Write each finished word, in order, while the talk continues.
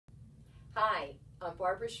Hi, I'm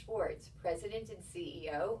Barbara Schwartz, President and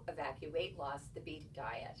CEO of AccuWeight Loss, the Beat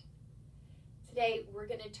Diet. Today we're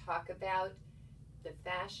going to talk about the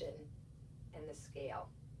fashion and the scale.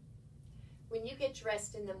 When you get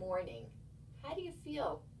dressed in the morning, how do you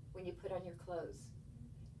feel when you put on your clothes?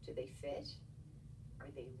 Do they fit? Are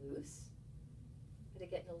they loose? Are they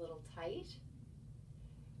getting a little tight?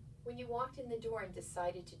 When you walked in the door and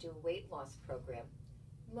decided to do a weight loss program,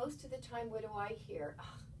 most of the time what do I hear?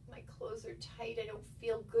 My clothes are tight, I don't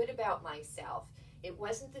feel good about myself. It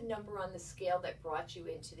wasn't the number on the scale that brought you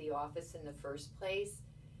into the office in the first place.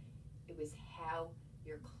 It was how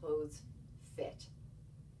your clothes fit.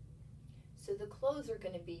 So the clothes are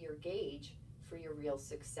going to be your gauge for your real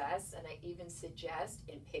success, and I even suggest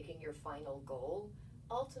in picking your final goal,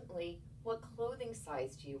 ultimately, what clothing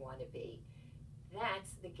size do you want to be?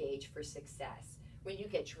 That's the gauge for success. When you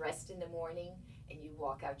get dressed in the morning and you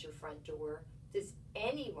walk out your front door, does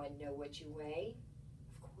anyone know what you weigh?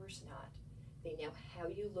 Of course not. They know how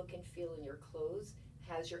you look and feel in your clothes,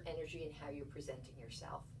 how's your energy, and how you're presenting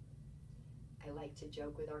yourself. I like to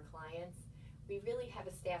joke with our clients. We really have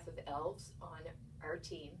a staff of elves on our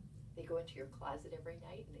team. They go into your closet every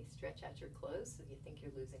night and they stretch out your clothes so you think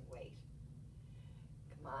you're losing weight.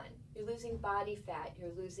 Come on, you're losing body fat,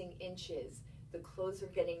 you're losing inches. The clothes are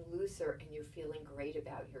getting looser and you're feeling great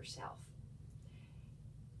about yourself.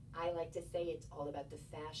 I like to say it's all about the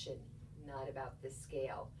fashion, not about the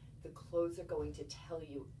scale. The clothes are going to tell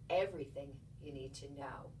you everything you need to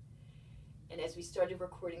know. And as we started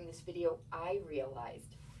recording this video, I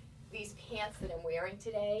realized these pants that I'm wearing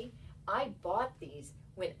today, I bought these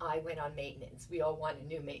when I went on maintenance. We all want a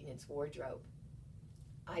new maintenance wardrobe.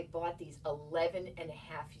 I bought these 11 and a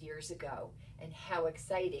half years ago, and how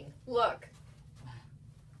exciting. Look,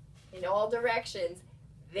 in all directions,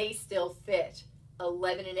 they still fit.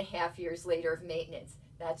 11 and a half years later of maintenance.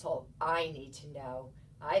 That's all I need to know.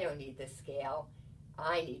 I don't need the scale.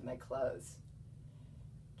 I need my clothes.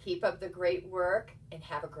 Keep up the great work and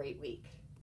have a great week.